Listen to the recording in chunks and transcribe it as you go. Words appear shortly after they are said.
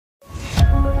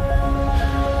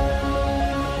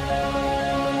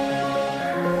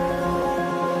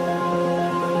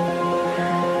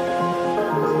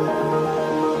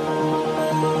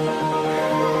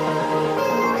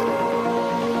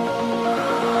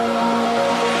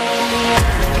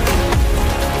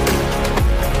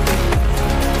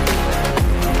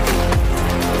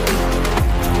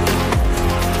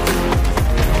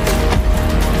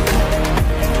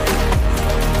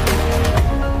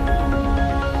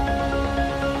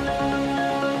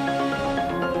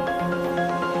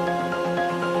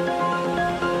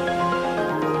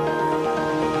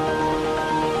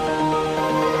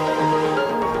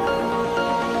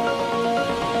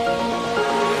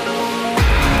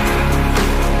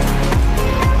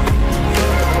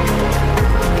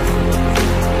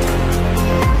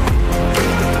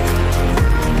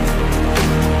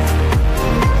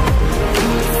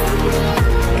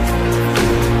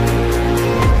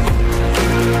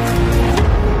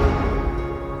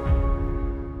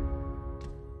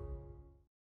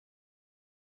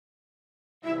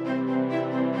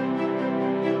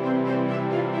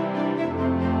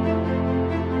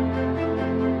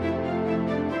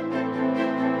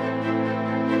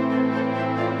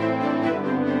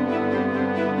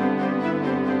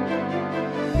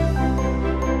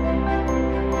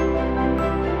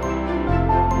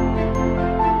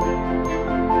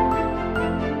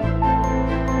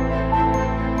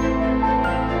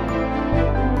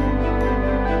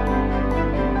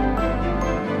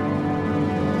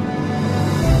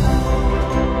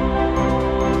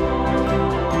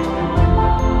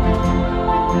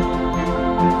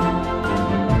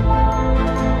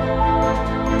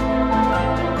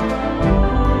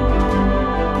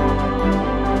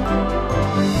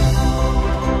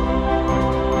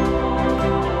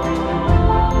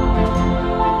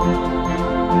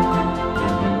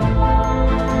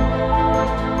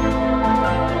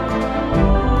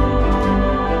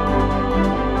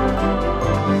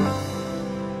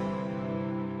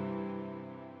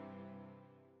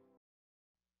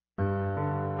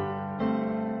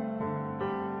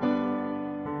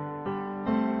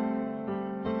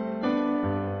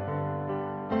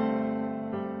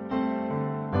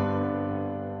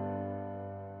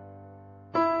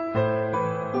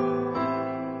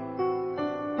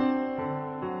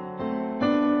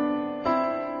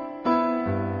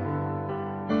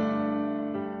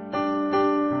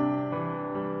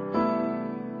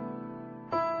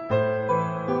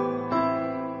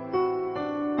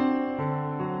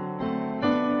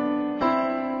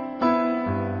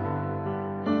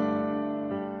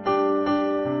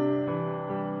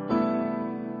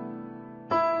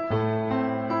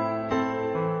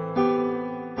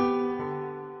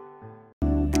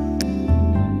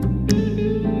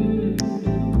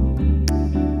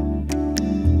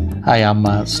Hi,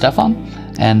 I'm Stefan,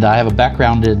 and I have a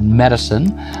background in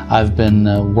medicine. I've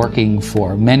been working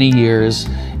for many years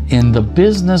in the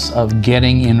business of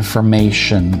getting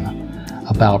information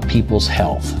about people's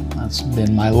health. That's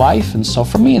been my life, and so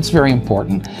for me it's very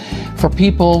important for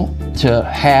people to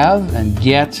have and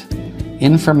get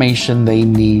information they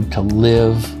need to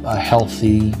live a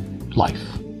healthy life.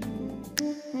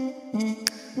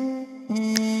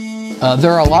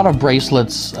 There are a lot of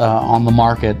bracelets on the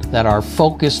market that are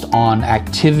focused on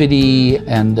activity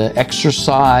and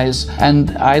exercise,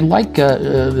 and I like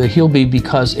the Healby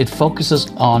because it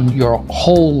focuses on your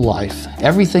whole life.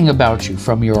 Everything about you,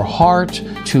 from your heart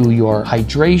to your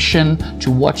hydration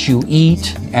to what you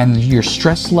eat and your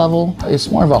stress level. It's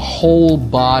more of a whole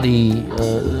body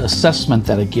assessment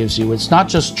that it gives you. It's not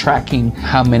just tracking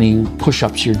how many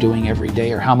push-ups you're doing every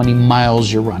day or how many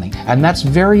miles you're running. And that's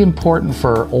very important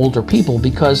for older people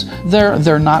because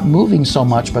they're not moving so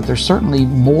much, but they're certainly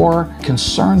more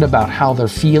concerned about how they're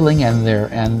feeling and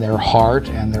their heart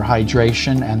and their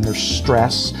hydration and their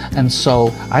stress. And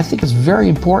so I think it's very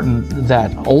important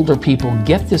that older people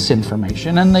get this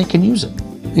information and they can use it.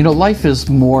 You know, life is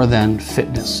more than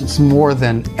fitness. It's more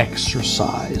than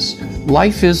exercise.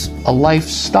 Life is a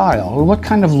lifestyle. What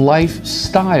kind of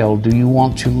lifestyle do you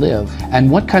want to live? And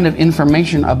what kind of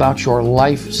information about your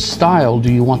lifestyle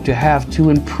do you want to have to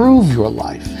improve your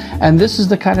life? And this is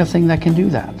the kind of thing that can do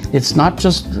that. It's not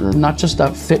just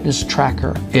a fitness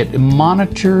tracker. It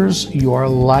monitors your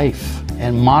life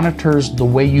and monitors the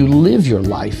way you live your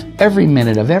life every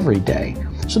minute of every day.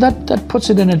 So that puts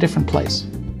it in a different place.